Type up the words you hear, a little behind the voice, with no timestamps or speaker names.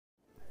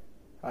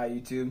Hi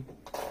YouTube.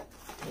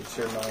 Make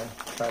sure my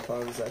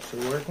tripod is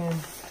actually working.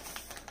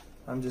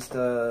 I'm just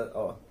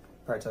oh,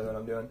 probably tell you what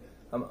I'm doing.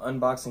 I'm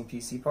unboxing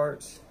PC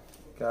parts.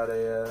 Got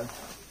a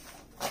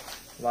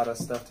lot of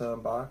stuff to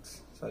unbox,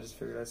 so I just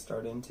figured I'd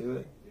start into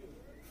it.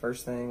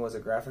 First thing was a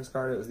graphics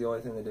card. It was the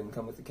only thing that didn't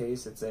come with the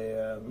case. It's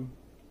a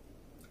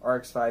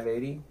RX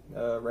 580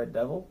 Red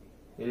Devil.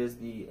 It is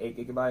the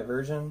 8GB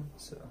version,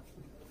 so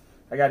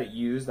I got it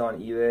used on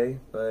eBay,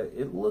 but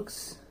it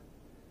looks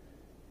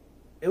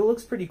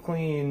pretty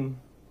clean.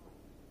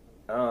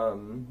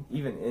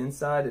 Even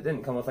inside, it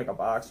didn't come with like a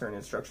box or an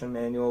instruction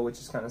manual, which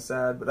is kind of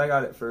sad, but I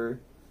got it for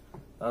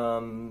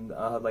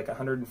like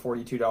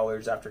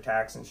 $142 after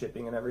tax and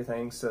shipping and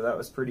everything, so that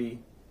was pretty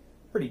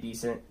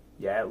decent.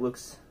 Yeah, it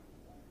looks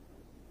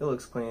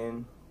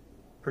clean.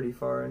 Pretty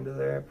far into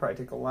there. Probably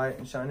take a light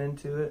and shine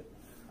into it,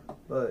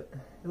 but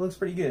it looks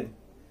pretty good.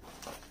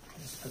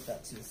 Just put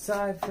that to the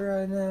side for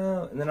right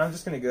now, and then I'm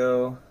just gonna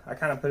go. I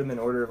kind of put them in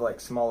order of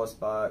like smallest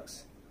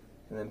box,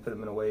 and then put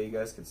them in a way you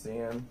guys could see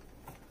them.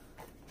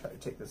 Try to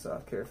take this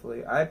off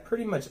carefully. I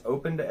pretty much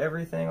opened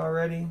everything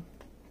already.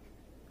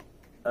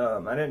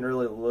 I didn't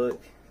really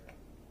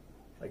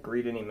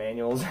read any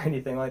manuals or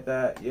anything like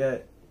that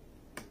yet,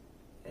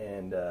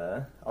 and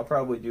I'll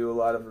probably do a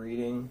lot of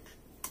reading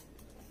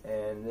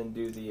and then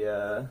do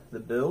the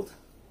build.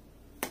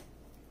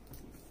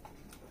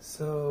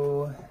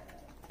 So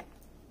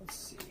let's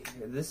see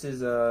here. This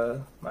is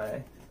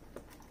my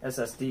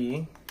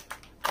SSD.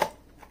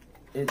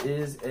 It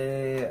is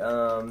a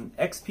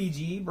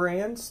XPG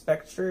brand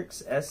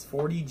Spectrix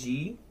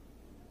S40G.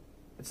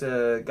 It's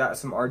got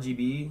some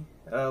RGB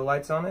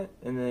lights on it,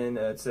 and then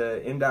it's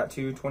a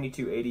M.2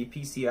 2280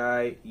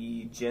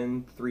 PCIe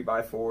Gen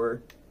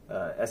 3x4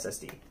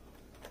 SSD.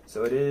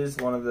 So it is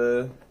one of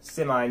the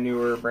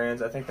semi-newer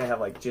brands. I think they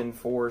have like Gen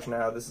 4s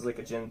now. This is like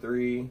a Gen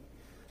 3. I'm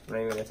not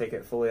even going to take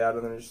it fully out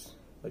of there, just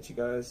let you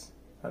guys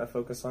kind of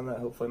focus on that.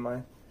 Hopefully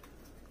my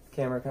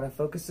camera kind of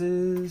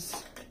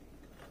focuses.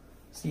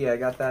 So yeah, I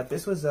got that.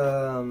 This was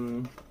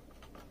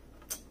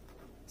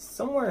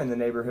somewhere in the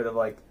neighborhood of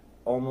like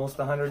almost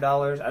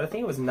 $100. I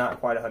think it was not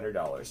quite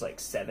 $100, like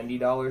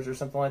 $70 or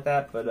something like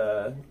that.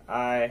 But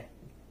I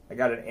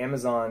got an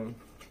Amazon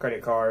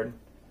credit card,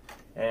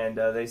 and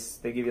they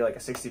give you like a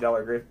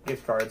 $60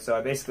 gift card. So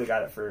I basically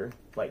got it for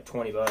like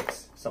 20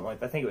 bucks, something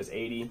like that. I think it was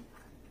 80, and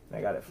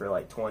I got it for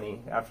like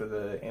 20 after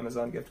the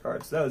Amazon gift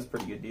card. So that was a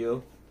pretty good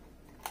deal.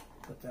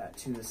 Put that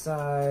to the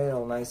side,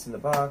 all nice in the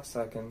box,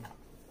 so I can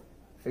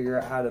figure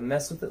out how to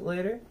mess with it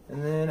later.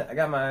 And then I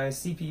got my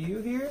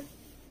CPU here.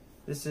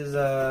 This is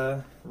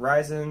a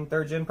Ryzen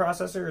 3rd gen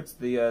processor. It's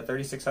the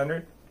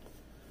 3600.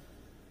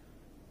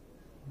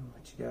 I'll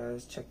let you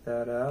guys check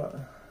that out.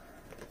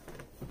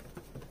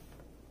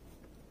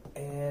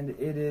 And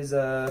it is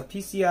a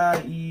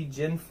PCIe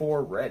Gen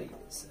 4 ready, it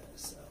says.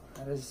 So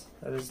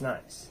that is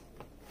nice.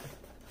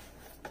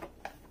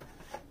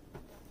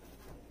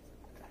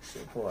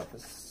 Actually, pull out the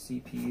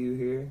CPU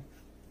here.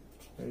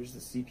 There's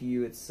the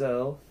CPU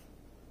itself.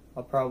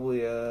 I'll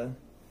probably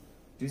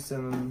do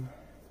some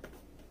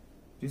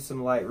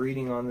light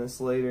reading on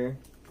this later.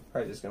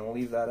 Probably just gonna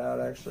leave that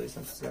out actually,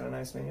 since it's got a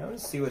nice menu.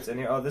 Let's see what's in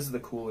here. Oh, this is the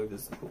cooler.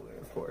 This is the cooler,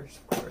 of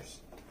course.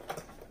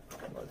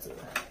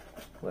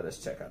 Let us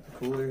check out the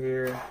cooler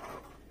here.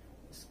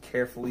 Just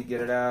carefully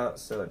get it out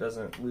so it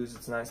doesn't lose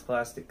its nice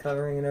plastic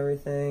covering and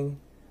everything.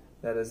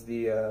 That is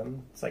the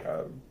it's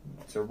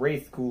a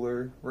Wraith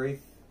cooler.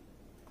 Wraith.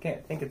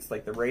 Can't think it's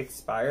like the Wraith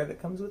Spire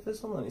that comes with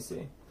this one. Let me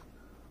see.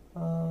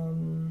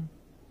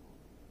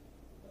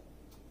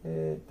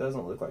 It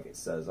doesn't look like it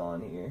says on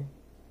here,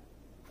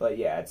 but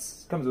yeah, it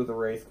comes with a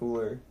Wraith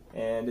cooler,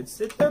 and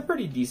they're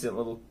pretty decent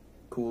little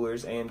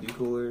coolers, AMD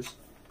coolers.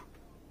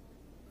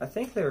 I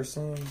think they were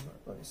saying,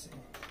 let me see.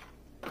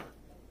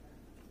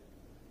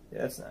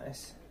 Yeah, that's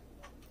nice.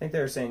 I think they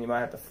were saying you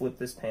might have to flip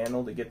this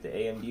panel to get the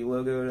AMD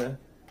logo to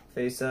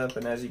face up,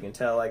 and as you can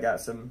tell, I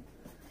got some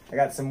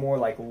more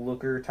like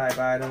looker type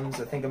items.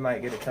 I think I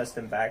might get a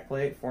custom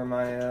backplate for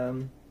my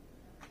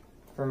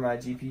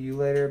GPU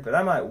later, but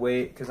I might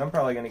wait because I'm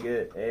probably going to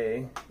get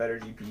a better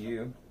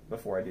GPU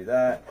before I do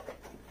that.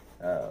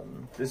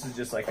 This is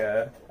just like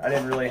I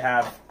didn't really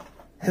have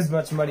as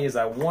much money as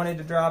I wanted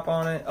to drop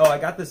on it. Oh, I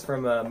got this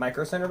from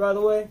Micro Center, by the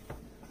way.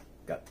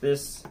 Got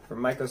this from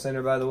Micro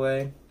Center, by the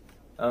way.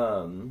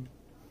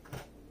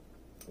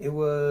 It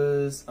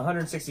was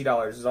 $160.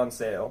 It was on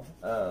sale.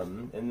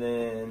 And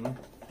then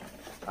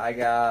I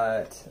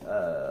got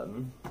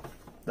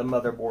the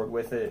motherboard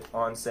with it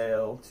on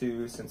sale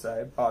too, since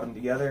I bought them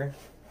together.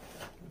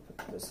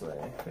 Put it this way,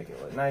 make it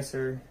look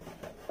nicer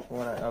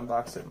when I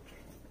unbox it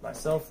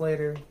myself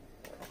later.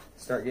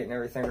 Start getting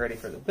everything ready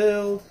for the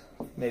build.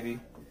 Maybe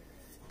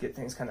get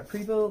things kind of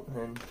pre-built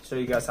and show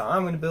you guys how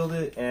I'm going to build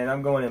it. And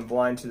I'm going in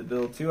blind to the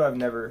build too. I've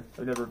never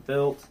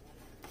built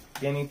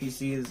gaming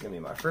PC. This is going to be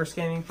my first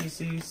gaming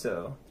PC.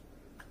 So,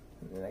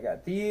 and then I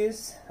got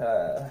these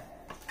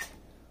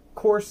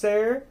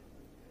Corsair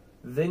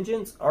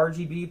Vengeance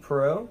RGB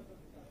Pro,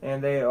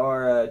 and they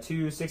are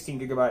two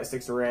 16GB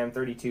sticks of RAM,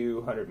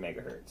 3200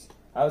 megahertz.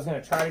 I was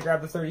going to try to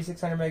grab the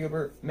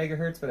 3600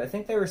 megahertz, but I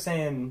think they were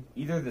saying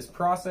either this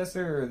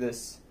processor or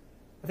this,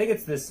 I think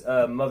it's this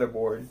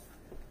motherboard.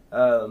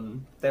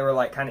 They were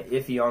like kind of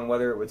iffy on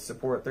whether it would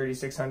support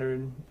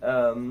 3600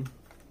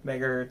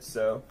 megahertz,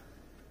 so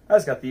I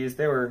just got these.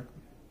 They were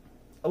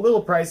a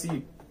little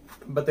pricey,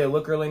 but they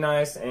look really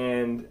nice,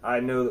 and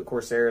I know that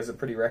Corsair is a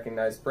pretty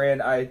recognized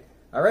brand. I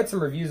read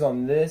some reviews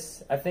on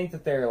this. I think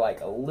that they're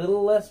like a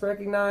little less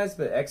recognized,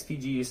 but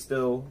XPG is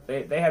still,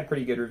 they had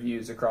pretty good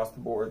reviews across the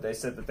board. They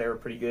said that they were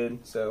pretty good,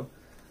 so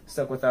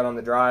stuck with that on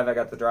the drive. I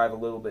got the drive a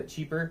little bit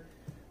cheaper.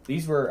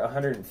 These were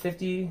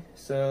 $150,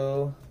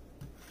 so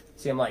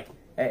see, I'm like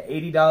at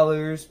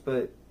 $80,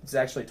 but it's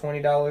actually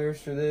 $20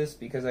 for this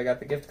because I got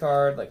the gift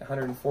card, like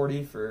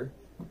 $140 for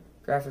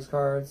graphics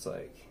cards,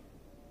 like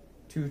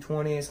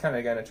 $220. It's kind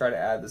of gonna try to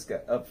add this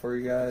up for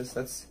you guys.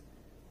 That's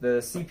the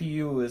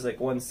CPU is like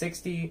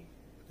 $160.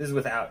 This is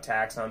without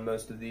tax on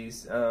most of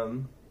these,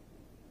 so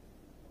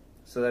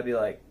that'd be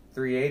like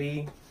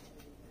 $380,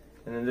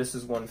 and then this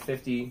is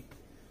 $150,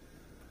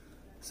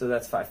 so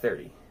that's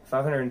 $530.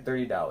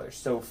 $530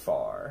 so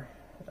far.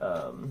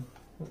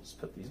 Let's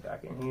put these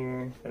back in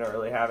here. They don't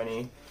really have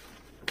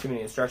too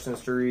many instructions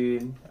to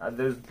read.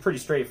 They're pretty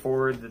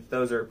straightforward.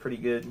 Those are pretty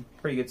good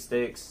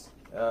sticks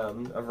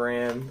of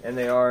RAM, and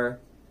they are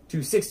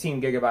two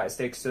 16 gigabyte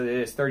sticks, so it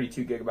is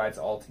 32 gigabytes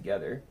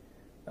altogether.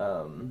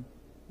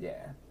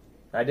 Yeah,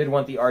 I did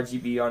want the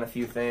RGB on a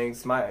few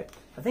things. I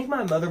think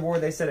my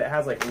motherboard, they said it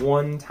has like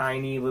one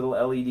tiny little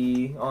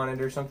LED on it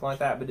or something like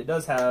that, but it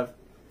does have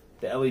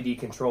the LED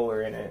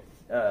controller in it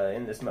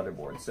in this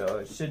motherboard, so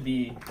it should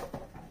be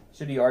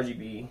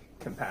RGB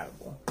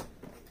compatible.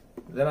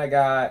 Then I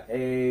got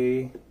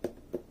a,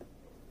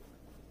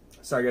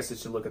 so I guess I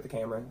should look at the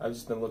camera. I've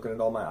just been looking at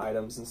all my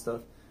items and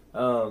stuff.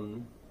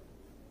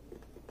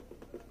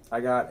 I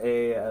got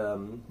a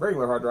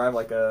regular hard drive,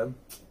 like a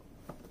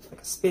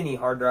spinny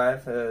hard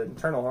drive, an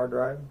internal hard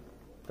drive.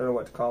 Don't know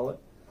what to call it.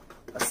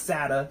 A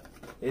SATA.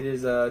 It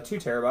is 2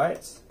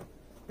 terabytes.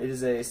 It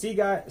is a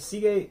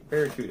Seagate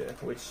Barracuda,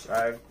 which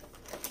I've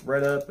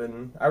read up,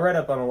 and I read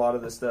up on a lot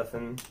of this stuff,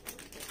 and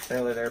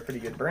apparently they're pretty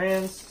good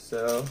brands.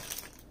 So,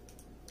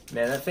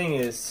 man, that thing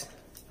is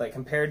like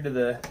compared to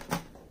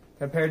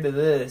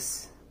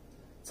this,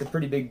 it's a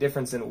pretty big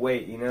difference in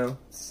weight. You know,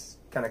 it's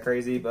kind of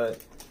crazy, but.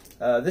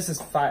 This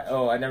is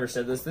I never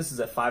said this. This is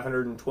a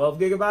 512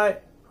 gigabyte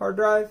hard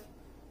drive.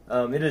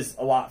 It is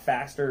a lot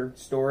faster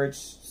storage,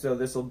 so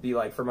this will be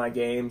like for my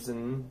games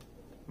and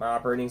my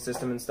operating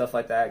system and stuff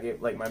like that.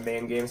 Get like my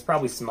main games,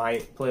 probably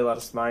Smite. Play a lot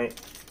of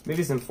Smite.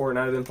 Maybe some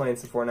Fortnite. I've been playing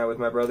some Fortnite with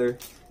my brother,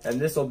 and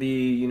this will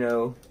be, you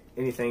know,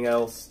 anything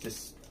else,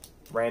 just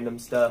random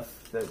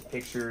stuff, the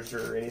pictures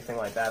or anything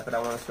like that I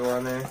want to store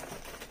on there.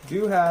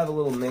 Do have a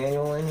little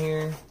manual in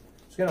here.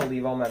 Just gonna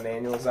leave all my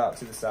manuals out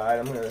to the side.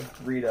 I'm gonna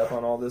read up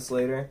on all this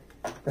later.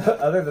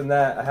 Other than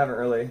that, I haven't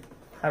really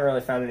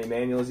found any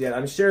manuals yet.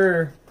 I'm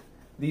sure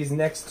these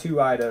next two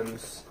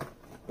items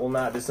will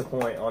not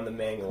disappoint on the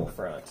manual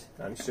front.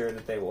 I'm sure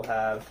that they will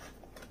have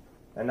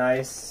a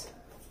nice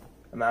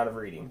amount of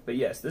reading. But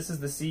yes, this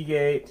is the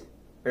Seagate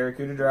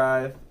Barracuda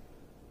drive.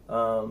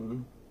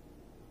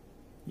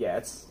 Yeah,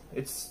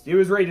 it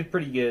was rated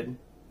pretty good.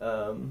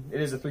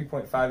 It is a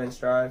 3.5 inch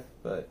drive,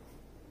 but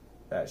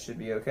that should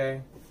be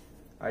okay.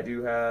 I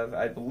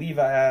believe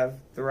I have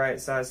the right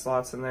size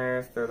slots in there.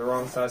 If they're the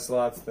wrong size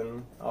slots,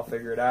 then I'll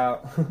figure it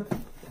out.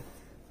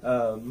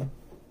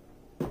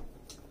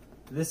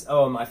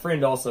 My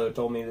friend also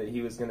told me that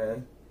he was gonna,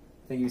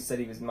 I think he said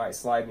he might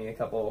slide me a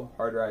couple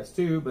hard drives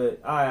too, but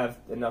I have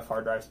enough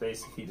hard drive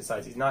space if he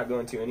decides he's not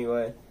going to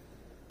anyway.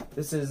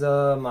 This is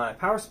my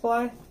power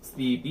supply. It's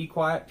the Be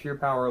Quiet Pure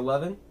Power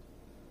 11,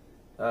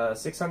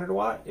 600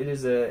 watt. It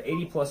is a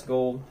 80 plus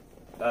gold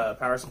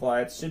power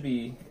supply. It should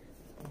be,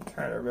 I'm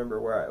trying to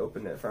remember where I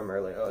opened it from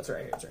earlier. Oh, it's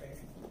right here. It's right here.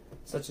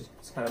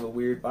 It's kind of a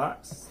weird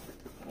box.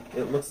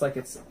 It looks like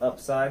it's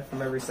upside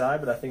from every side,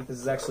 but I think this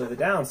is actually the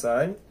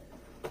downside.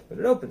 But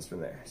it opens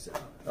from there. So,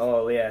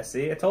 oh yeah,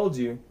 see, I told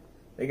you,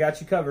 they got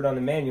you covered on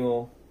the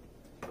manual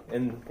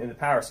in the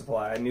power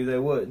supply. I knew they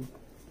would,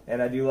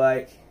 and I do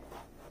like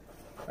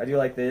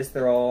this.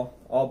 They're all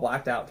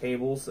blacked out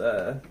cables.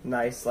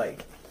 Nice,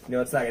 like, you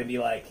know, it's not gonna be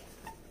like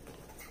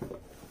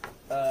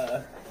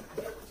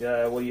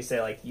what do you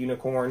say, like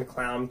unicorn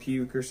clown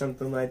puke or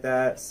something like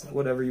that,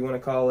 whatever you want to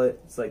call it.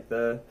 It's like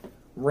the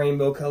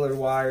rainbow colored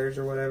wires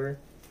or whatever.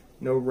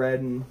 No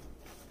red and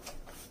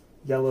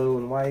yellow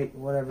and white,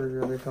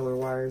 whatever other color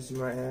wires you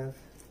might have.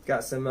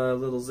 Got some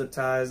little zip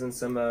ties and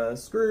some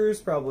screws,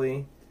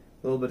 probably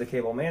a little bit of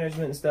cable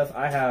management and stuff.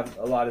 I have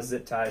a lot of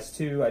zip ties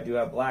too. I do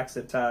have black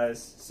zip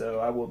ties, so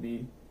I'll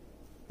be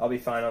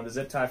fine on the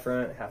zip tie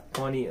front. Have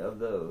plenty of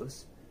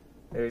those.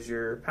 There's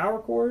your power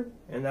cord,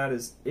 and that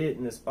is it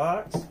in this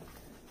box.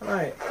 All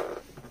right.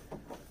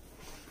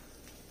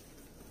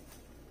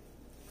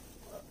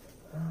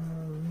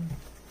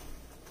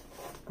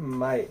 I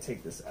might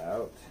take this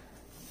out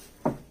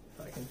if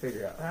I can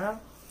figure out how.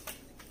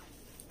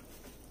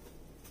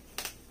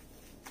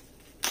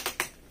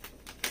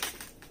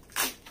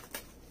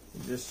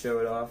 Just show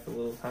it off a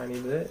little tiny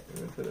bit and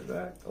then put it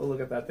back. Oh, look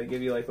at that. They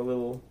give you like a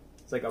little,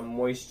 it's like a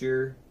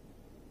moisture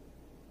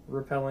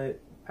repellent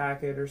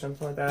packet or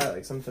something like that.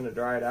 Like something to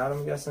dry it out,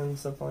 I'm guessing.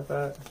 Something like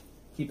that.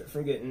 Keep it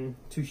from getting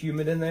too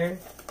humid in there.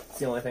 It's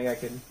the only thing I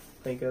could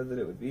think of that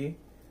it would be.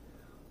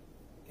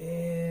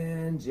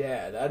 And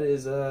yeah, that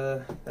is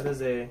a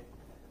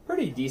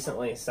pretty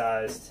decently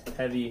sized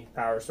heavy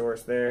power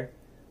source there.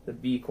 The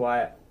Be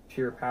Quiet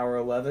Pure Power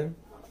 11.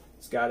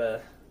 It's got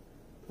a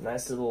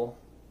nice little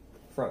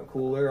front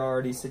cooler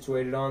already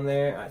situated on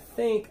there. I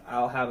think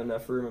I'll have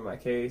enough room in my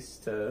case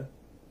to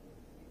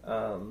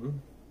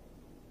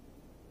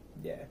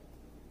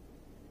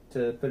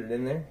to put it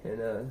in there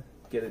and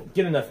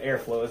get enough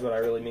airflow is what I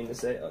really mean to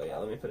say. Oh yeah,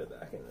 let me put it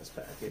back in this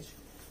package,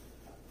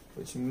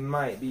 which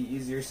might be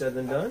easier said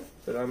than done,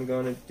 but I'm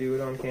going to do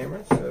it on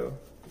camera so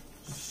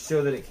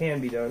show that it can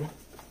be done.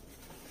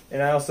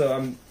 And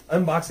I'm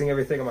unboxing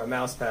everything on my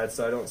mouse pad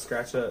so I don't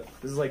scratch up.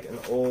 This is like an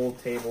old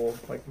table,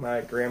 like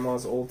my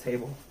grandma's old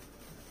table.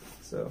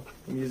 So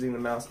I'm using the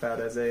mouse pad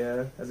as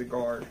a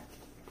guard,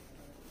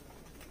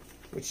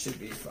 which should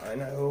be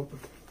fine, I hope.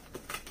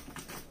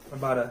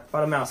 About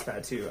a mouse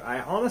pad too.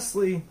 I'm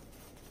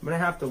gonna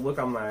have to look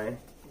on my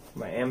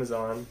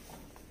Amazon,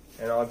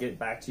 and I'll get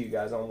back to you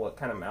guys on what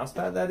kind of mouse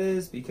pad that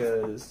is,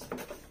 because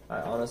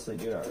I honestly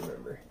do not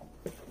remember.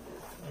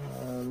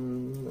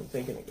 I'm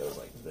thinking it goes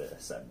like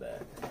this, I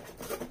bet.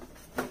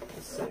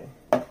 Let's see.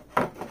 Yeah,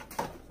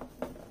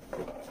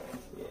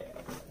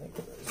 I think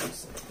it goes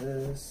just like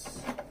this.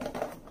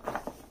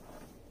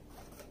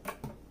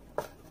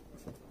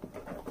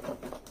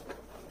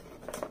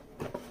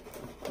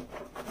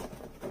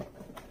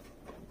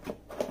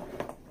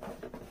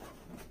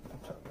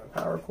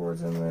 Power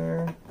cords in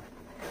there.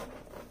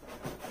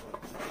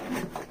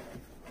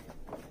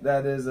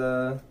 That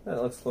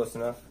looks close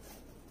enough.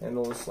 And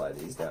we'll just slide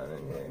these down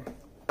in here.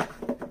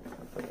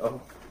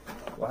 Oh,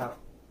 wow.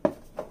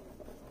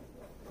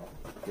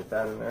 Get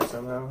that in there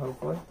somehow,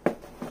 hopefully.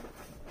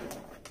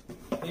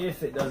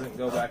 If it doesn't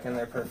go back in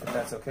there perfect,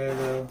 that's okay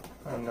though.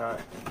 I'm not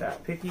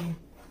that picky.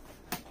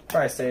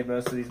 Probably save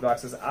most of these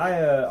boxes.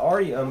 I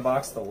already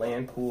unboxed the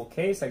Landpool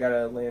case. I got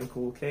a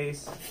Landpool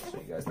case. I'll show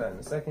you guys that in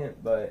a second,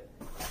 but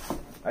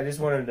I just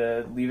wanted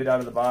to leave it out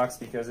of the box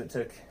because it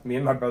took me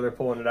and my brother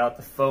pulling it out.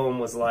 The foam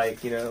was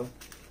like, you know,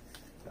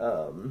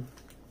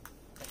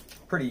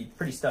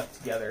 pretty stuck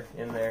together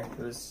in there. It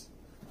was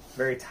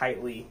very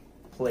tightly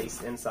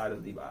placed inside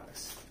of the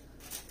box.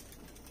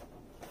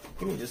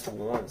 Give me just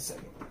 1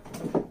 second.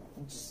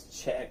 Just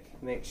check,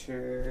 make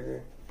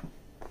sure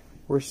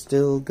we're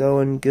still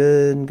going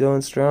good,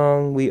 going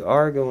strong. We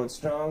are going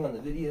strong on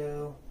the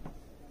video.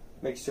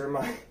 Make sure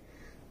my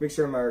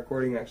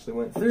recording actually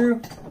went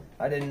through.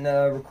 I didn't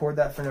record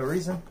that for no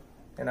reason,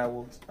 and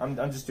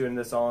I'm just doing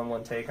this all in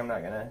one take. I'm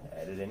not gonna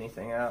edit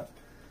anything out.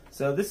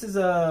 So this is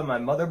my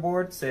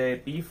motherboard. It's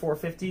a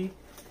B450.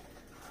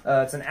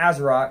 It's an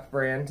ASRock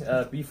brand,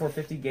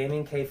 B450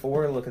 Gaming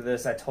K4. Look at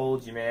this. I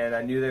told you, man.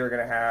 I knew they were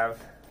gonna have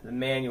the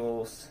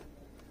manuals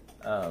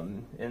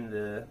in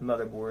the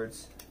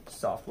motherboard's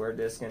software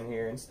disk in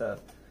here and stuff.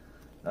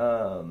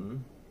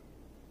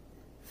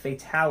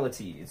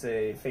 Fatality. It's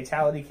a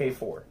Fatality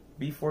K4.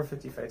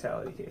 B450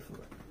 Fatality K4.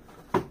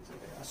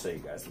 I'll show you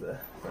guys the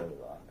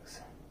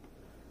box.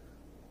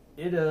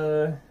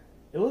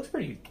 It looks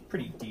pretty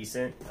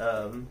decent.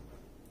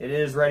 It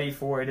is ready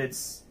for it.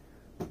 It's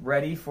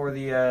ready for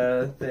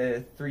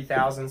the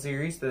 3000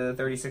 series, the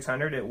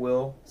 3600. It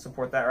will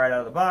support that right out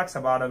of the box.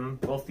 I bought them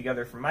both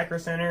together from Micro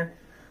Center.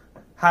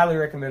 Highly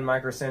recommend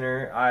Micro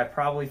Center. I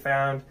probably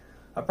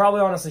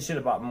honestly should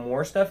have bought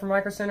more stuff from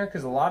Micro Center,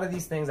 because a lot of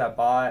these things I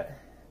bought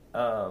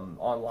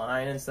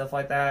online and stuff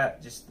like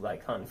that, just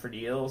like hunting for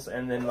deals.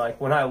 And then like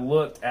when I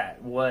looked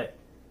at what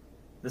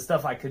the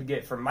stuff I could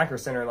get from Micro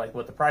Center, like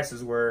what the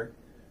prices were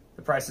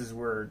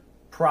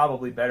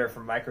probably better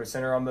from Micro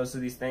Center on most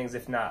of these things,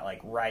 if not like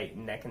right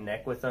neck and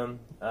neck with them.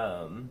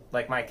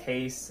 Like my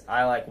case,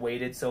 I like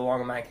waited so long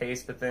on my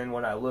case, but then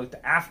when I looked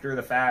after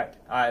the fact,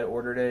 I had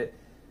ordered it.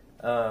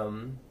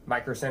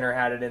 Micro Center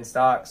had it in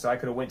stock, so I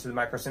could have went to the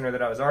Micro Center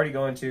that I was already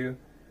going to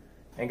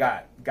and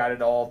got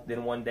it all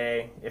in one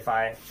day. If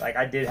I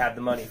did have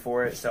the money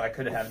for it, so I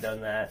could have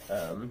done that.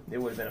 It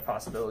would have been a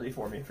possibility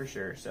for me for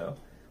sure, so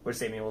would have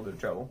saved me a little bit of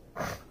trouble.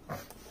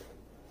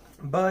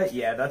 But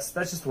yeah, that's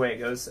just the way it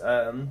goes.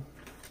 I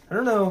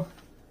don't know.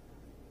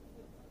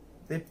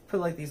 They put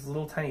like these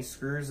little tiny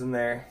screws in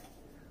there.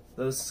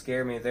 Those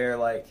scare me. They're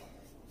like,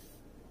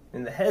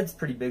 and the head's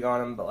pretty big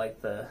on them, but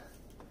like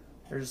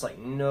there's like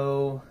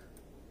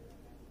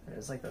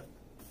it's like the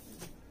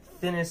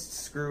thinnest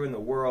screw in the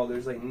world.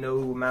 There's like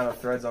no amount of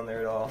threads on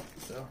there at all.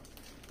 So,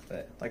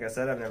 but like I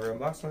said, I've never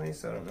unboxed one of these,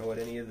 so I don't know what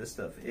any of this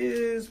stuff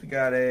is. We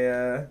got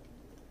a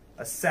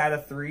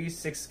SATA 3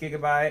 6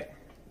 gigabyte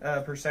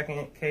per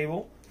second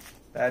cable.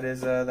 That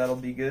is that'll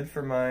be good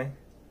for my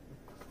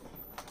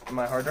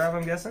hard drive,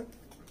 I'm guessing.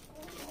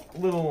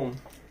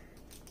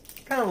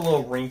 Kind of a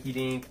little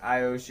rinky-dink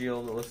I/O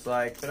shield, it looks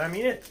like, but I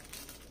mean it's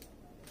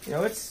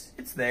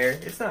there.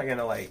 It's not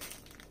gonna like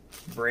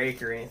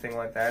break or anything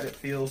like that. It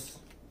feels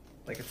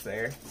like it's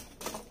there,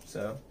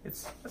 so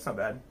that's not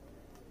bad.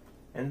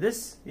 And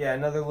this, yeah,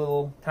 another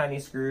little tiny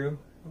screw,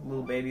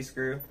 little baby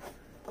screw.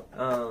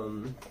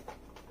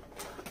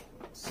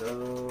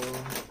 So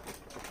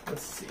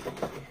let's see.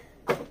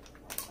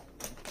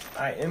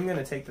 I am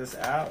gonna take this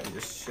out and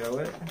just show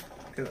it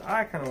because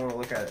I kind of want to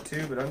look at it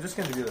too, but I'm just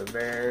gonna do it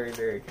very,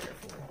 very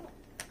carefully.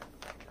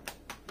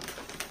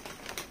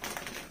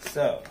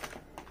 So.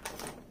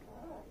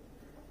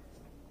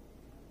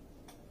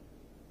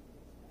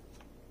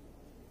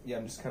 Yeah,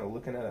 I'm just kind of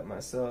looking at it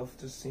myself,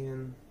 just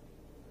seeing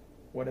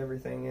what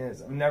everything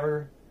is. I've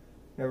never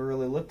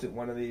really looked at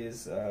one of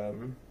these up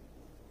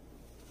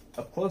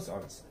close,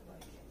 honestly.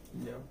 Like,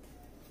 you know,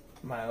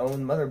 my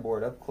own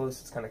motherboard up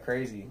close. It's kind of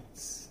crazy.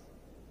 It's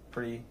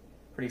pretty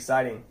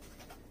exciting.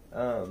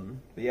 But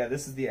yeah,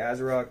 this is the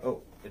ASRock.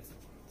 Oh, it's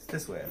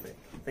this way.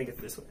 I think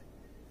it's this way.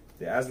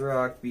 The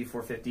ASRock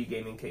B450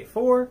 Gaming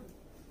K4.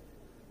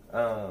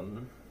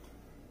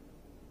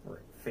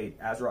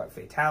 ASRock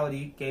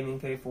Fatality Gaming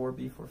K4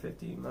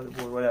 B450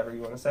 motherboard, whatever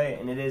you want to say,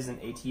 and it is an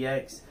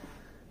ATX.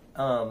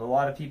 A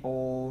lot of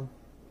people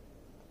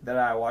that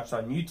I watched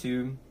on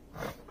YouTube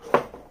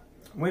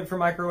went for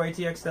micro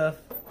ATX stuff.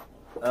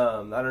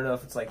 I don't know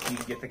if it's like you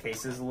get the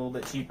cases a little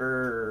bit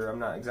cheaper, or I'm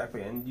not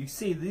exactly. And you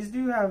see, these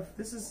do have.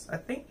 I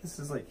think this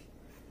is like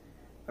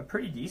a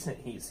pretty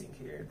decent heatsink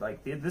here.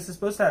 Like this is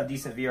supposed to have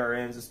decent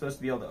VRMs. It's supposed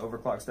to be able to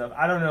overclock stuff.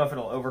 I don't know if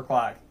it'll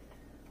overclock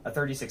a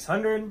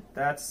 3600,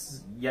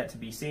 that's yet to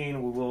be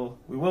seen.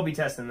 We will be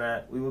testing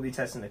that. We will be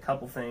testing a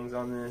couple things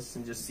on this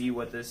and just see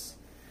what this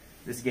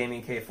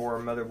gaming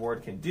K4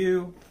 motherboard can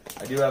do.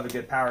 I do have a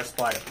good power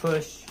supply to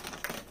push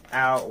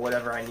out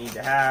whatever I need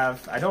to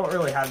have. I don't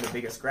really have the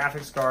biggest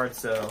graphics card,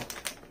 so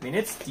I mean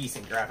it's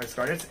decent graphics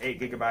card. It's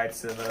 8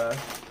 gigabytes of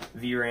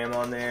VRAM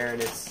on there,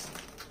 and it's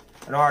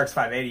an RX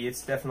 580.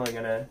 It's definitely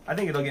gonna. I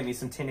think it'll get me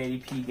some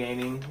 1080p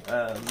gaming,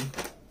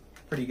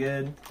 pretty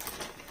good.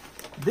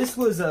 This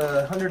was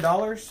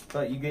 $100,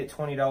 but you get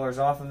 $20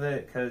 off of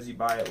it because you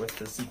buy it with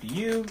the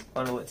CPU,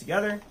 bundle it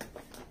together.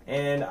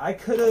 And I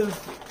could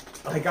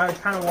have, like, I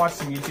kind of watched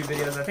some YouTube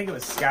videos. I think it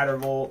was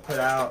Scattervolt put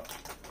out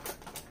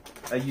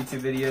a YouTube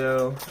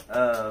video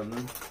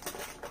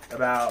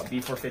about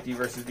B450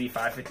 versus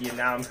B550, and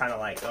now I'm kind of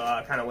like, oh,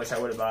 I kind of wish I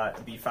would have bought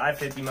a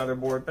B550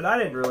 motherboard, but I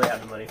didn't really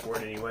have the money for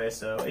it anyway,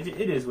 so it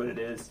is what it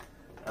is.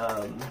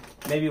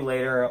 Maybe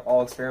later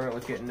I'll experiment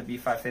with getting the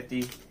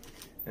B550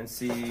 and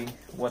see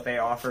what they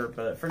offer,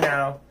 but for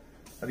now,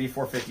 a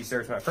B450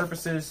 serves my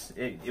purposes.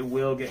 It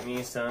will get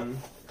me some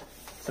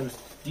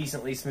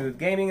decently smooth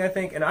gaming, I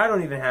think, and I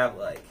don't even have,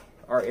 like,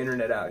 our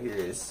internet out here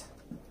is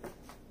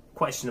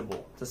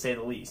questionable, to say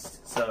the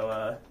least,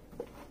 so,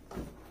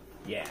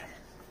 yeah,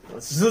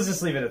 let's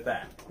just leave it at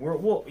that.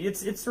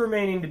 It's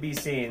remaining to be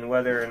seen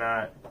whether or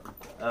not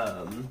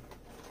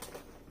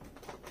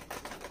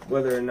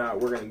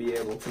we're going to be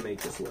able to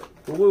make this work,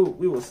 but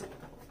we will see.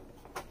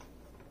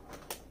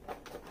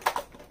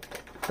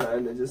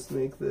 Trying to just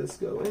make this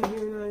go in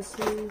here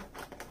nicely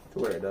to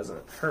where it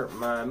doesn't hurt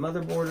my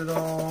motherboard at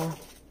all.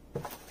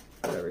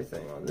 Put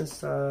everything on this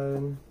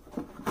side.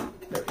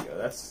 There we go.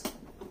 That's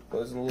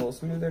goes a little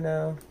smoother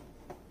now.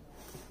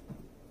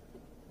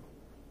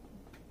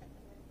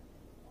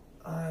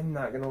 I'm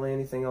not gonna lay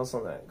anything else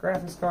on that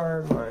graphics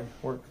card. My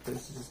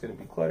workspace is just gonna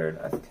be cluttered.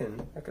 I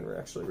can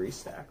actually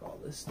restack all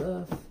this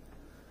stuff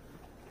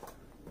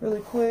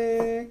really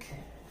quick.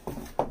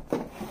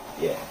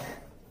 Yeah.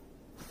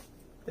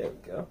 There we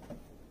go.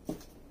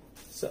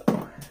 So,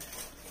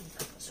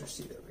 put this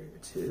receipt over here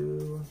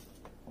too.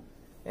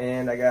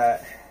 And I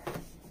got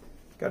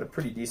a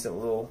pretty decent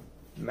little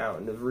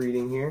mountain of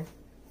reading here.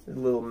 There's a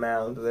little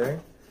mound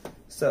there.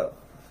 So,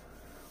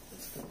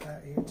 let's put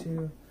that here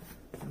too.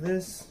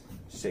 This,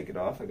 shake it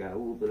off. I got a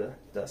little bit of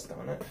dust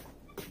on it.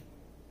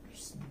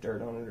 Just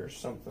dirt on it or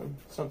something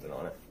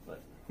on it,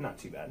 but not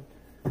too bad.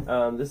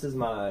 This is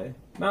my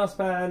mouse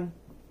pad.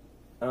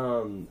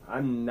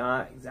 I'm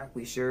not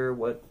exactly sure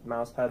what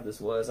mouse pad this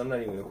was. I'm not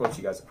even going to quote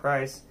you guys a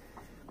price,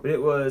 but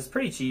it was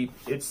pretty cheap.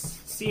 It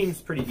seems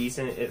pretty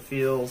decent.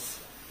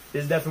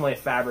 It's definitely a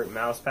fabric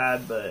mouse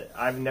pad, but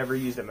I've never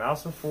used a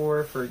mouse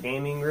before for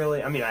gaming,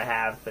 really. I mean, I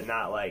have, but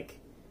not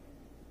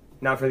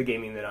for the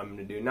gaming that I'm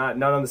going to do.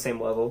 Not on the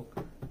same level.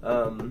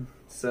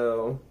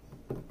 So,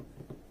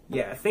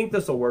 yeah, I think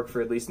this will work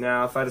for at least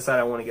now. If I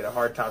decide I want to get a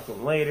hard-top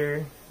one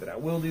later, then I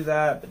will do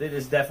that, but it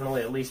is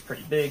definitely at least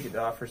pretty big. It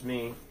offers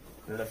me,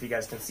 I don't know if you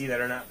guys can see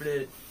that or not, but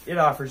it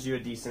offers you a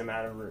decent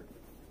amount of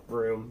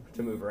room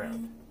to move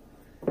around.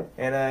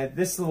 And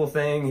this little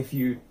thing,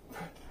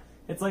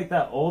 it's like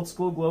that old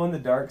school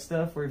glow-in-the-dark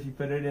stuff where if you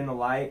put it in a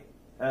light,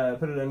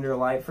 put it under a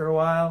light for a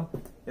while,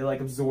 it like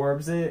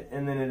absorbs it,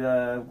 and then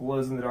it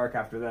glows in the dark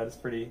after that. It's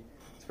pretty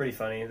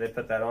funny. They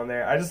put that on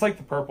there. I just like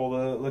the purple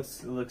though.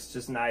 It looks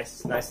just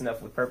nice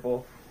enough with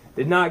purple.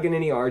 Did not get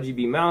any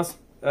RGB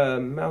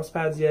mouse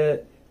pads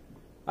yet.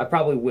 I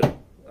probably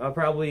will. I'll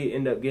probably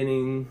end up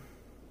getting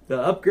the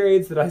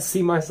upgrades that I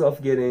see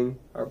myself getting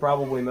are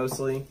probably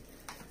mostly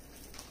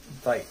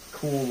like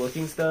cool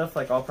looking stuff,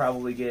 like I'll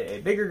probably get a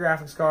bigger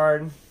graphics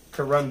card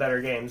to run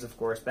better games, of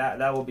course.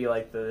 That will be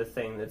like the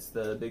thing that's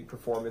the big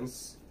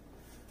performance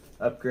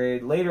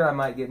upgrade. Later I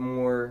might get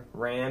more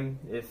RAM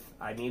if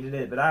I needed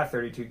it, but I have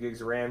 32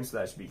 gigs of RAM, so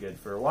that should be good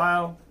for a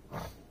while.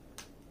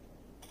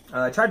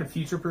 I tried to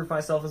future-proof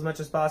myself as much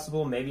as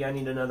possible. Maybe I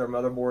need another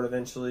motherboard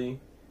eventually.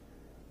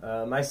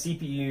 My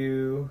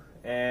CPU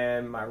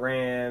and my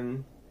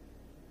RAM,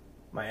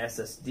 my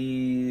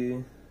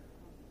SSD,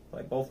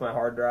 like both my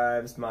hard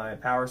drives, my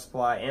power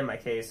supply, and my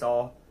case,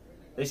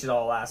 they should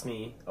all last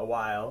me a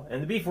while.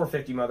 And the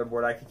B450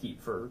 motherboard I could keep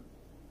for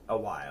a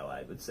while,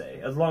 I would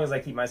say. As long as I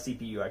keep my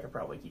CPU, I could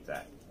probably keep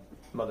that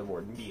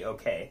motherboard and be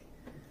okay.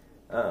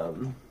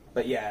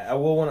 But yeah, I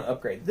will want to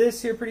upgrade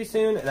this here pretty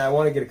soon, and I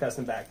want to get a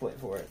custom backplate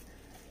for it.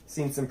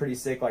 Seen some pretty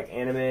sick like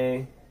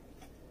anime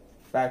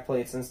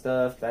backplates and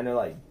stuff. I know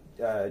like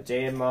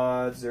JM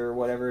Mods or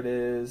whatever it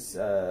is,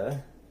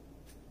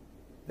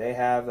 they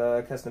have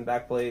custom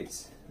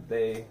backplates.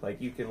 They like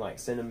you can like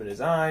send them a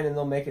design and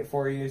they'll make it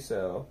for you.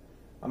 So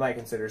I might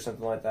consider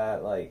something like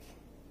that. Like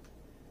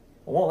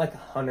I want like a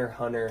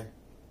Hunter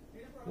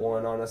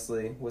one,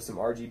 honestly, with some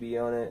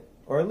RGB on it.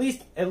 Or at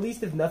least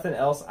if nothing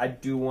else, I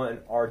do want an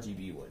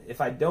RGB one. If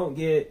I don't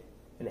get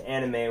an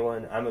anime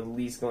one, I'm at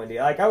least going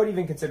to, like, I would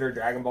even consider a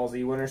Dragon Ball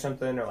Z one or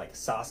something, or like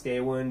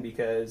Sasuke one,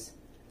 because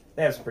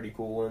they have some pretty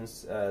cool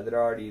ones that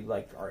are already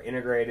like are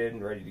integrated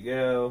and ready to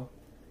go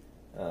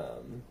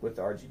with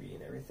the RGB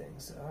and everything.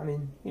 So I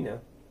mean, you know,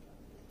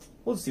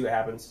 we'll just see what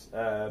happens.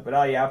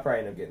 But yeah, I'll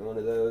probably end up getting one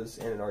of those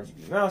and an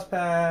RGB mouse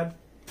pad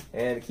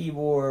and a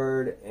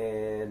keyboard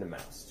and a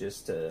mouse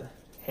just to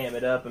ham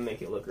it up and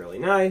make it look really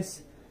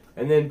nice.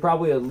 And then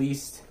probably at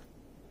least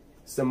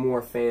some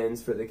more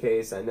fans for the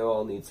case. I know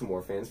I'll need some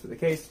more fans for the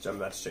case, which I'm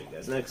about to show you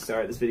guys next.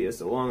 Sorry, this video is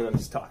so long and I'm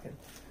just talking.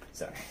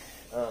 Sorry.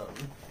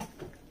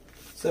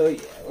 So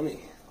yeah, let me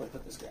put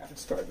this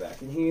graphics card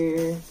back in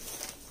here.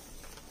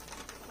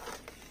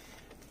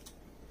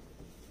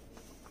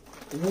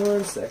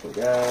 1 second,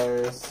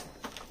 guys.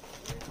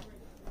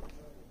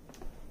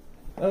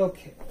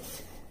 Okay.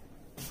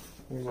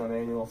 Here's my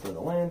manual for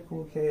the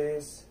Landcool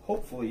case.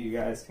 Hopefully you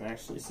guys can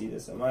actually see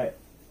this. I might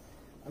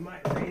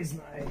raise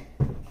my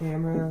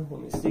camera.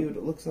 Let me see what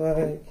it looks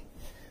like.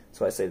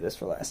 So I saved this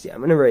for last. Yeah, I'm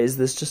gonna raise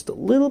this just a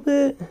little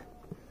bit.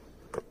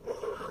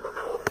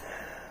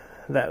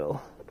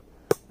 That'll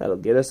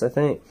get us, I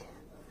think.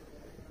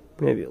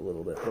 Maybe a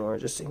little bit more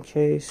just in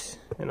case.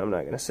 And I'm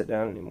not gonna sit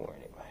down anymore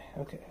anyway.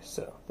 Okay,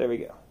 so there we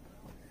go.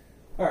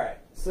 Alright,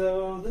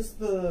 so this is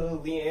the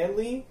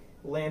Lian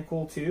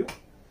Landcool 2.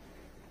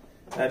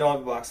 I don't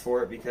have a box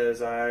for it because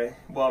the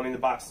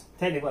box,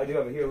 technically I do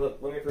have it here. Look,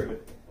 let me prove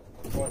it.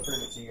 I want to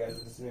prove it to you guys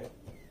if it's new.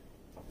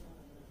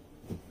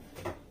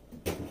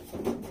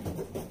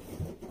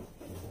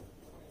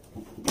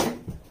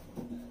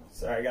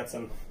 Sorry, I got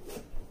some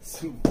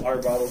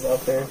water bottles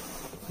out there.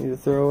 Need to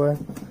throw away.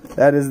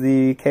 That is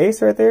the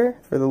case right there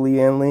for the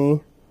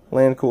Lian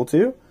Landcool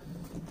 2.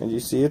 And you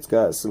see it's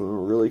got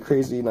some really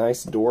crazy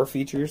nice door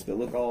features that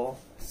look all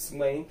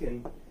swank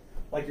and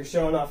like you're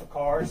showing off a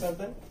car or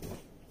something.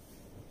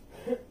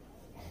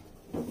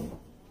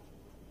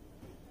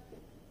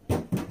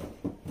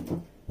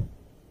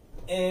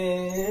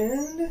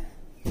 And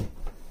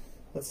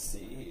let's see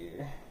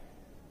here.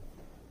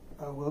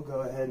 I will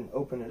go ahead and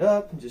open it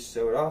up and just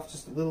show it off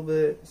just a little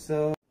bit.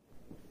 So,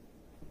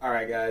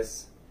 alright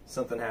guys,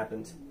 something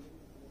happened.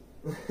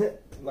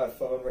 My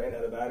phone ran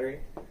out of battery.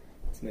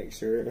 Let's make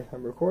sure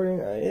I'm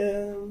recording. I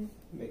am.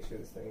 Make sure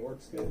this thing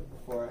works good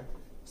before I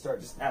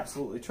start just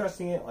absolutely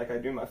trusting it like I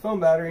do my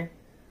phone battery.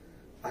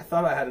 I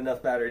thought I had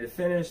enough battery to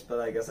finish, but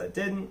I guess I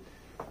didn't.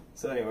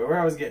 So anyway, where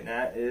I was getting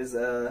at is,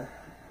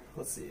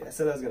 let's see, I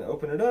said I was going to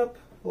open it up,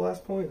 the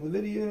last point in the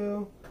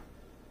video.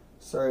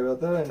 Sorry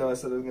about that, I know I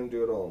said I was going to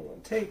do it all in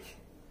one take.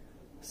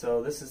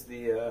 So this is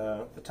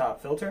the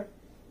top filter.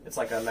 It's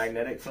like a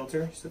magnetic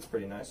filter, so it's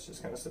pretty nice,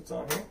 just kind of sits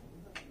on here.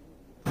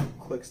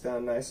 Clicks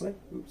down nicely.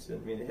 Oops,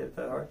 didn't mean to hit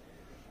that hard.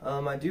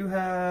 I do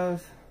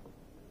have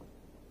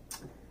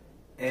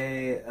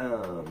a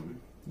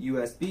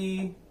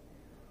USB,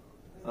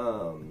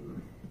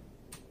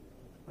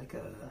 like a,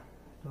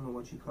 I don't know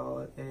what you call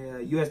it, a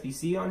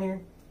USB-C on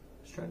here.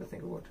 Just trying to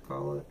think of what to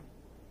call it.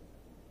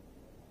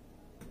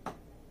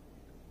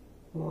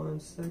 1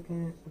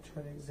 second, I'll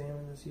try to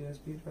examine this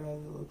USB drive.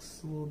 It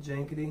looks a little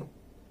jankety.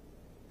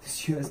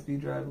 This USB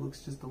drive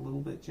looks just a little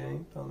bit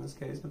janked on this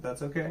case, but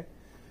that's okay.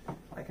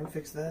 I can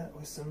fix that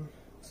with some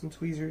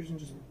tweezers and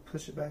just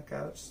push it back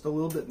out just a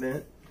little bit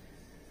bent.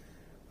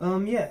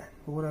 Yeah,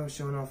 but what I was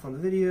showing off on the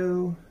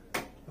video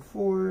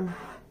before,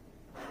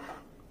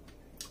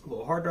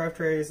 little hard drive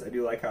trays. I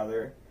do like how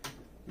they're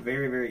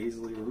very, very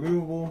easily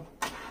removable.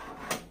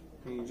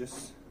 And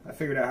I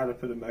figured out how to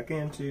put them back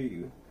in too.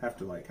 You have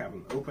to like have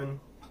them open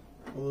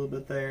a little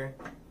bit there.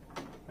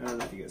 I don't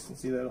know if you guys can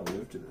see that. I'll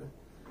move to the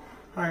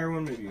higher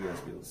one. Maybe you guys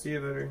will be able to see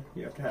it better.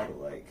 You have to have it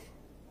like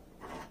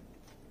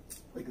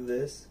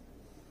this.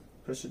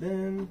 Push it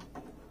in.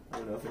 I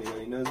don't know if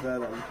anybody knows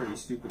that. I'm pretty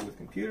stupid with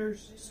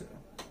computers, so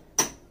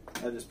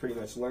I just pretty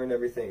much learned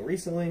everything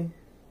recently.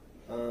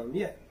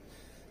 Yeah,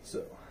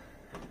 so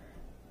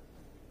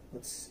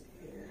let's see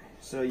here.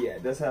 So yeah,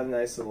 it does have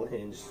nice little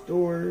hinged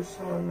doors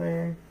on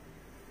there.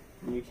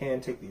 And you can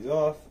take these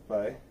off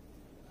by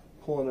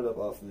pulling it up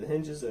off of the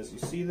hinges, as you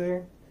see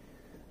there.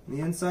 And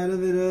the inside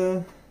of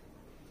it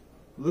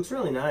looks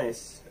really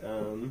nice.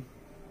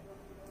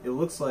 It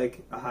looks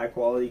like a high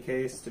quality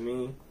case to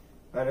me.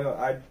 I know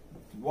I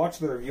watched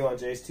the review on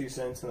Jay's 2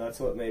 cents, and that's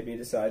what made me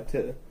decide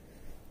to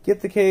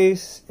get the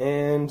case.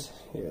 And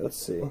here, let's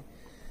see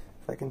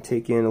if I can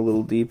take in a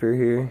little deeper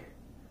here.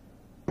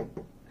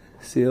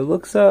 See, it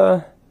looks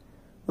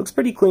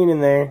pretty clean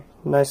in there.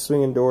 Nice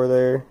swinging door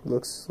there.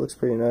 Looks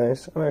pretty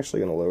nice. I'm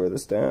actually gonna lower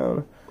this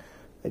down.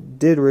 I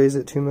did raise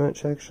it too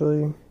much,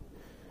 actually.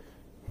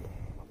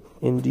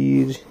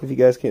 Indeed, if you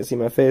guys can't see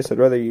my face, I'd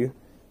rather you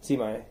see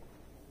my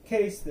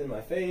case than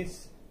my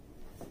face.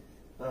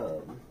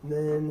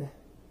 Then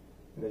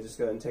I'm gonna just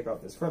go ahead and take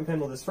off this front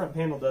panel. This front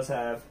panel does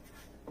have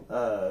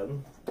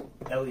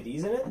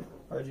LEDs in it,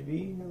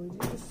 RGB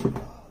LEDs.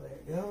 Oh, there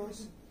it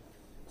goes.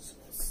 So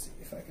let's see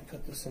if I can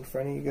put this in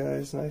front of you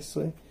guys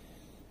nicely.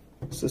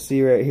 So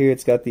see right here,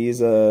 it's got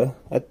these, I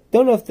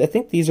don't know if, I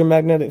think these are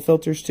magnetic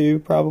filters too,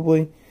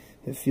 probably.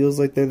 It feels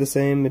like they're the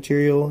same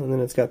material, and then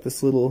it's got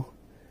this little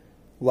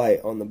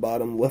light on the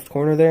bottom left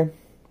corner there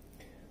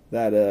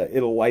that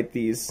it'll light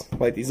these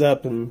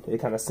up, and it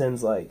kind of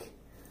sends like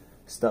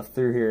stuff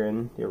through here,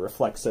 and it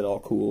reflects it all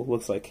cool.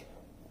 Looks like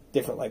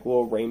different like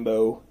little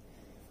rainbow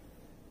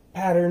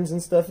patterns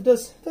and stuff. It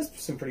does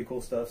some pretty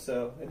cool stuff,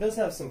 so it does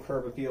have some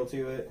curb appeal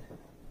to it.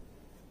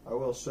 I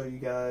will show you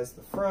guys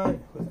the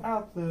front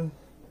without the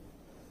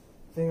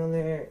thing on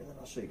there, and then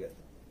I'll show you guys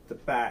the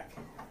back,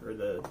 or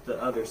the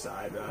other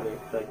side rather,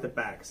 like the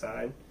back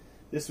side.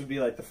 This would be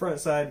like the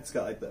front side. It's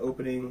got like the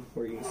opening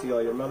where you can see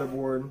all your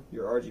motherboard,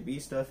 your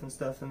RGB stuff and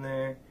stuff in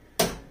there,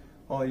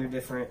 all your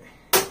different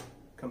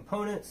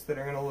components that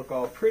are going to look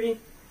all pretty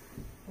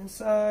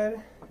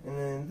inside. And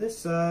then this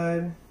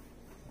side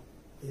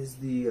is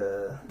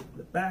the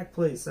back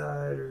plate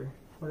side, or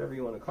whatever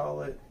you want to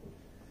call it.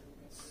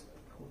 Let's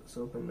pull this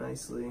open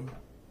nicely.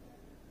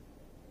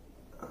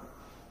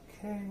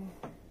 Okay.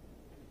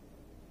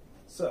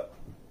 So,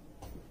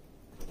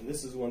 and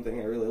this is one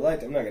thing I really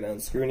liked. I'm not going to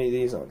unscrew any of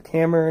these on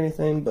camera or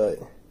anything, but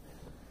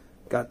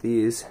got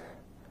these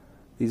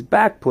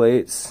back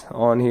plates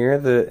on here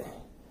that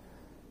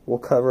will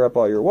cover up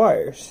all your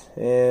wires.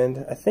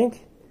 And I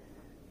think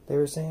they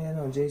were saying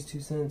on Jay's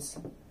 2 cents,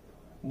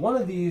 one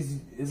of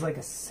these is like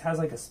has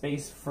like a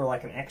space for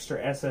like an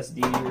extra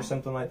SSD or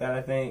something like that,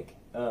 I think.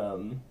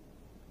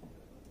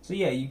 So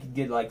yeah, you could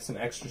get like some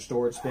extra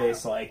storage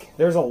space. Like,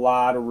 there's a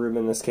lot of room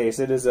in this case.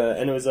 It was a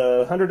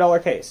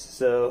 $100 case,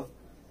 so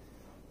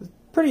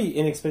pretty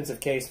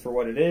inexpensive case for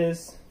what it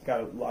is.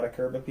 Got a lot of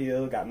curb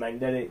appeal. Got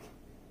magnetic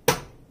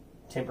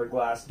tempered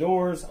glass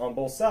doors on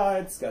both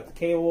sides. Got the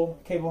cable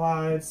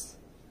hides.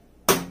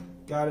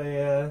 Got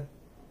a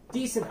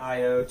decent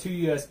I/O, 2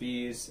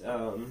 USBs.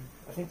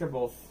 I think they're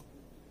both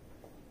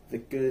the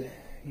good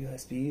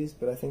USBs,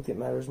 but I think it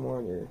matters more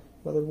on your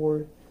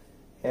motherboard.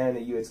 And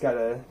it's got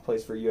a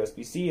place for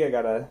USB-C. I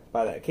gotta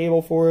buy that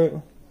cable for it.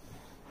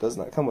 Does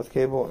not come with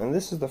cable. And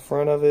this is the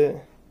front of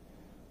it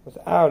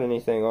without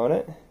anything on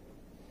it.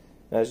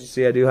 As you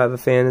see, I do have a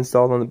fan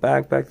installed on the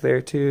back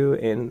there too,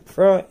 and in the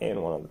front,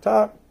 and one on the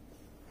top.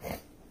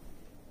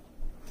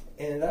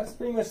 And that's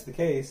pretty much the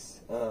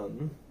case.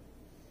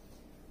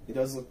 It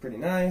does look pretty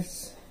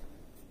nice.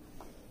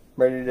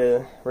 Ready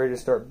to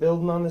start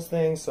building on this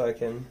thing, so I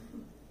can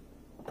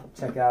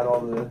check out all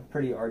the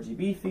pretty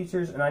RGB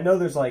features. And I know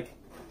there's like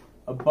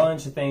a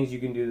bunch of things you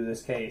can do to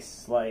this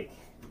case. Like,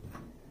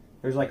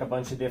 there's like a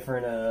bunch of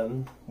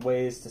different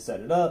ways to set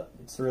it up.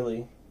 It's a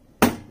really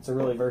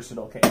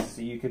versatile case.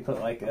 So you could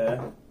put like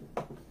a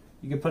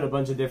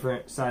bunch of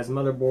different size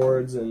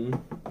motherboards and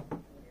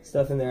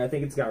stuff in there. I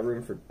think it's got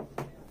room for,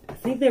 I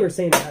think they were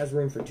saying it has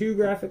room for 2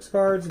 graphics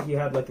cards if you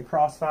had like a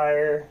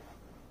Crossfire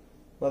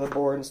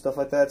motherboard and stuff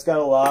like that. It's got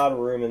a lot of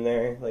room in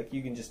there. Like,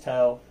 you can just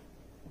tell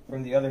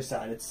from the other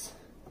side, it's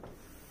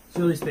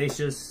really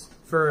spacious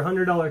for a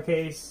 $100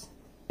 case.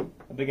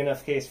 A big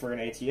enough case for an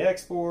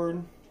ATX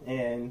board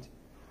and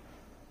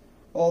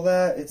all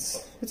that.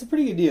 It's a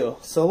pretty good deal.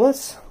 So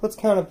let's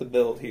count up the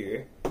build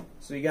here.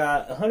 So you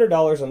got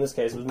 $100 on this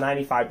case. It was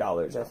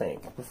 $95, I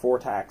think, before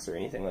tax or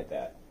anything like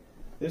that.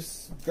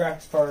 This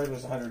graphics card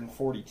was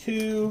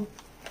 $142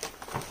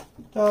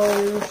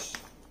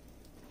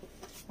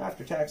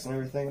 after tax and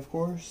everything, of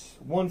course.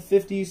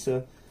 $150,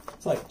 so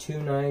it's like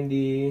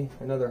 $290.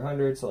 Another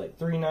 $100, so like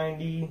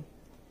 $390.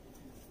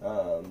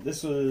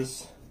 This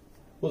was,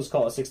 we'll just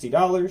call it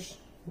 $60.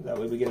 That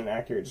way we get an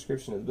accurate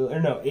description of the build.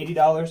 Or no,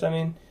 $80, I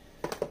mean.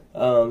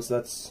 So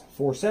that's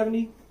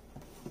 $470.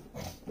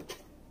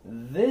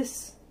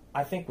 This,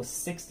 I think, was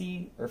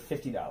 $60 or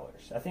 $50.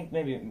 I think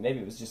maybe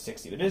it was just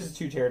 $60. But it is a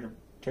 2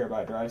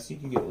 terabyte drive, so you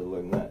can get a little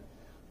lower than that.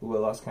 Ooh, I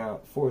lost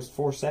count.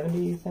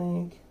 $470, you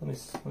think? Let me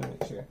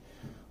make sure.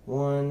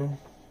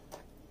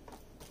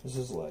 This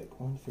is like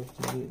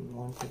 150 and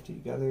 150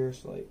 together,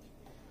 so like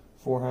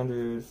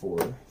 400,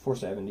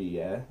 470,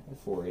 yeah,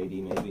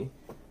 480 maybe.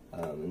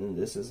 And then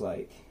this is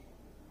like,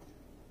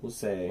 we'll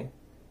say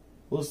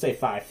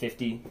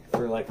 550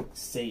 for like a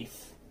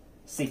safe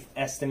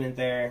estimate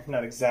there,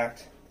 not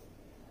exact.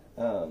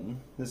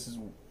 This is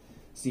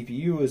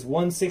CPU is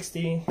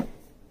 160,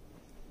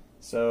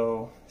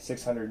 so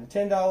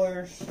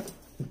 $610.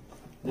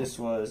 This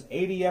was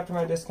 80 after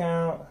my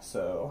discount,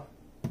 so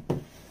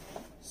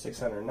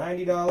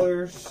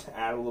 $690.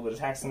 Add a little bit of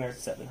tax in there,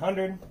 it's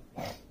 $700.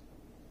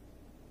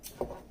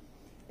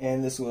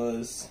 And this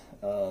was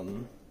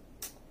I'm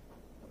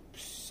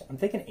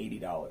thinking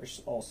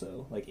 $80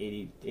 also, like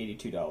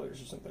 $82 or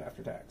something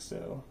after tax.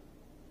 So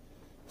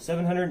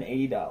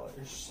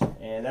 $780,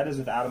 and that is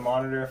without a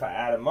monitor. If I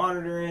add a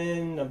monitor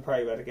in, I'm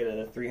probably about to get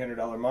a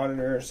 $300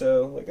 monitor or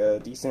so, like a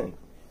decent,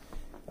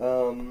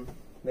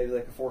 maybe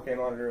like a 4K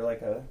monitor,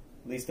 like at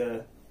least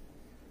a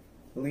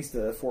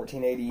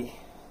 1480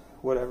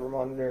 whatever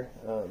monitor.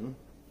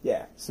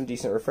 Yeah, some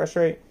decent refresh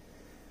rate.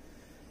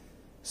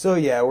 So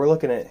yeah, we're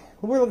looking at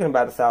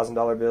about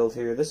 $1,000 build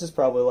here. This is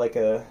probably like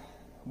a,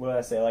 what did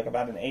I say, like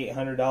about an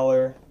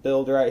 $800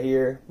 build right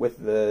here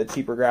with the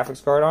cheaper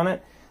graphics card on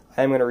it.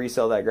 I'm going to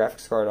resell that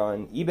graphics card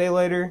on eBay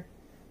later,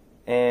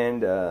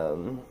 and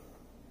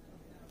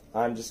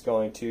I'm just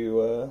going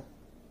to,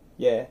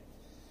 yeah,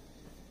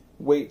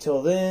 wait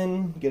till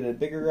then, get a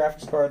bigger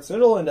graphics card. So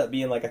it'll end up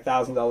being like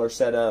 $1,000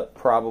 setup,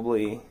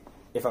 probably,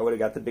 if I would have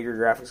got the bigger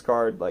graphics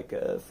card, like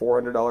a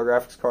 $400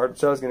 graphics card.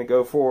 So I was going to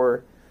go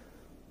for,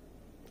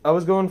 I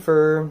was going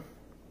for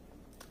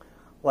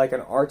like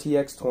an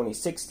RTX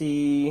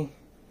 2060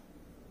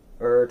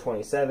 or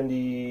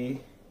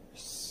 2070,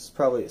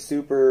 probably a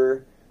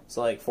super. It's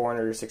like $400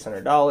 or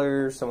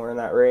 $600, somewhere in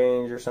that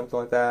range or something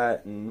like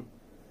that. And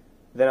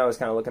then I was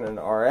kind of looking at an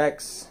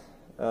RX.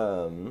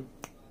 I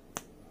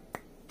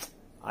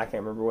can't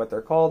remember what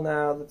they're called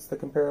now. That's the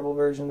comparable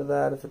version to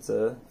that. If it's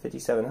a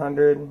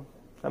 5700,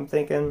 I'm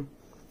thinking.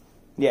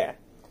 Yeah,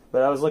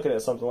 but I was looking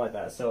at something like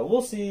that. So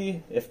we'll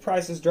see if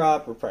prices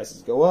drop or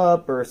prices go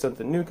up or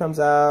something new comes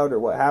out or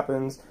what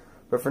happens.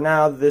 But for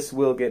now, this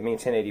will get me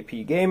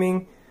 1080p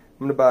gaming.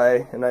 I'm going to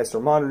buy a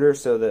nicer monitor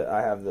so that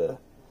I have the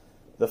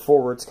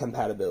forwards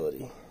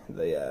compatibility,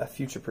 the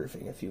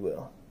future-proofing, if you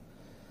will.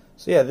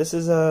 So yeah, this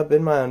has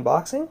been my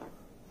unboxing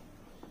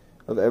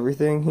of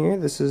everything here.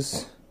 This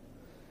is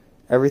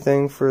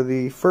everything for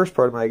the first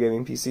part of my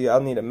gaming PC.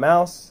 I'll need a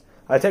mouse.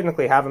 I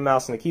technically have a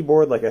mouse and a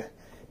keyboard, like a,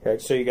 here I can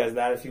show you guys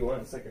that if you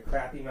want. It's like a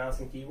crappy mouse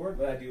and keyboard,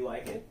 but I do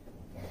like it.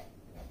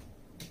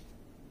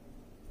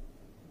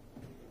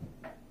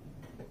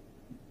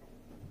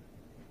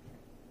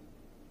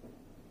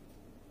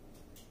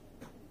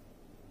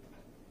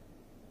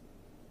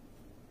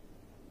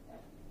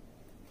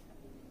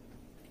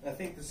 I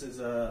think this is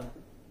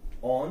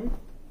ONN,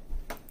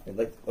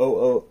 like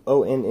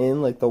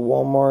ONN, like the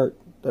Walmart.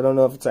 I don't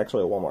know if it's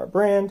actually a Walmart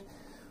brand,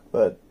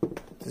 but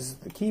this is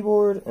the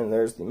keyboard and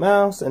there's the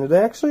mouse, and they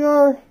actually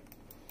are,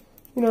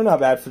 you know, not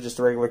bad for just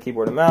a regular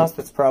keyboard and mouse.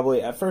 That's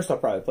probably, at first I'll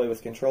probably play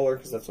with controller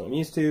because that's what I'm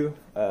used to,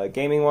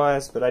 gaming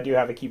wise, but I do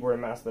have a keyboard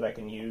and mouse that I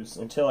can use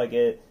until I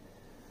get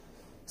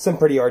some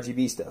pretty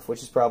RGB stuff,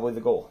 which is probably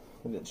the goal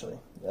eventually.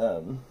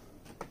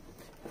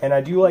 And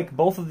I do like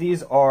both of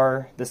these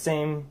are the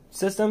same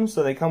system,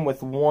 so they come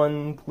with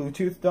one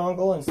Bluetooth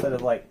dongle instead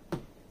of like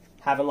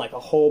having like a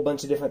whole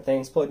bunch of different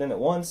things plugged in at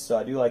once. So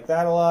I do like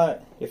that a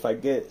lot. If I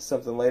get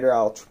something later,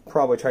 I'll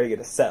probably try to get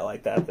a set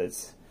like that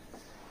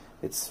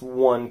it's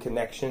one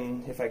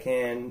connection if I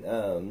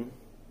can,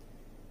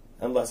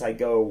 unless I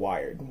go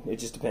wired. It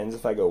just depends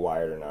if I go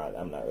wired or not.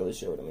 I'm not really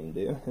sure what I'm going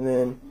to do. And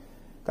then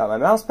got my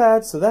mouse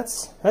pad, so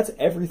that's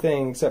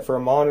everything except for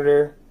a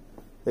monitor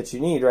that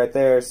you need right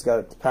there. It's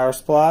got the power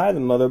supply,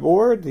 the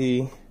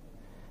motherboard,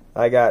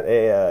 I got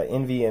a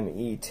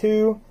NVMe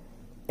 2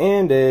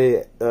 and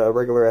a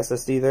regular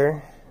SSD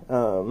there.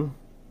 I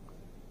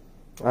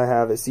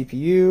have a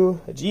CPU,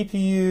 a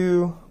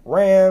GPU,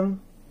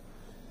 RAM,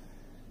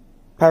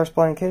 power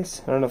supply in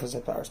case. I don't know if I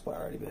said power supply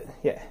already, but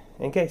yeah,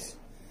 in case.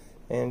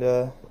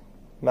 And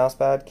mouse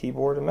pad,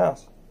 keyboard, and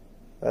mouse.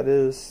 That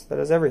is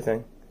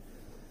everything.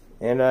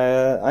 And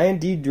I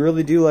indeed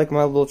really do like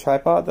my little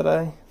tripod that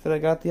I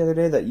got the other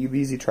day, that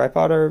UBZ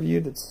tripod I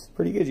reviewed. It's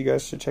pretty good. You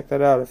guys should check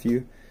that out if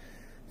you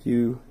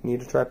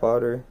need a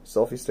tripod or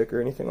selfie stick or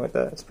anything like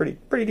that. It's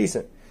pretty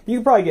decent. You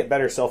can probably get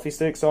better selfie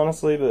sticks,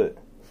 honestly, but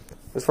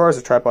as far as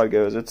the tripod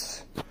goes,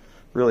 it's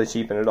really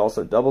cheap, and it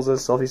also doubles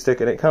as a selfie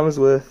stick, and it comes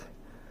with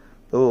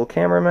the little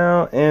camera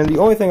mount. And the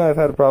only thing I've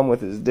had a problem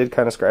with is it did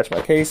kind of scratch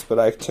my case, but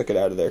I took it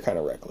out of there kind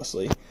of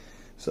recklessly.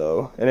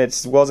 So, and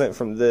it wasn't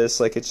from this,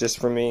 like it's just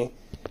from me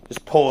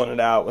just pulling it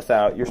out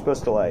without, you're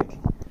supposed to like,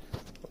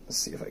 let's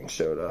see if I can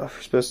show it off.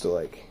 You're supposed to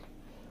like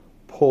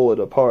pull it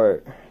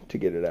apart to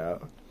get it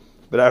out.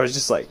 But I was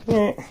just like,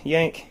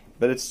 yank.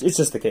 But it's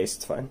just the case,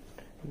 it's fine.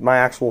 My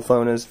actual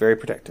phone is very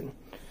protected.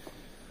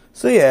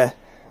 So yeah,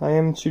 I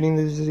am shooting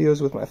these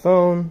videos with my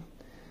phone.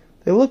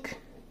 They look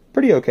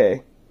pretty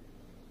okay.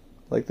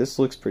 Like this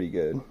looks pretty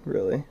good,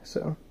 really.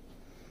 So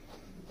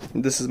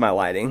this is my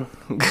lighting.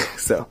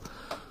 So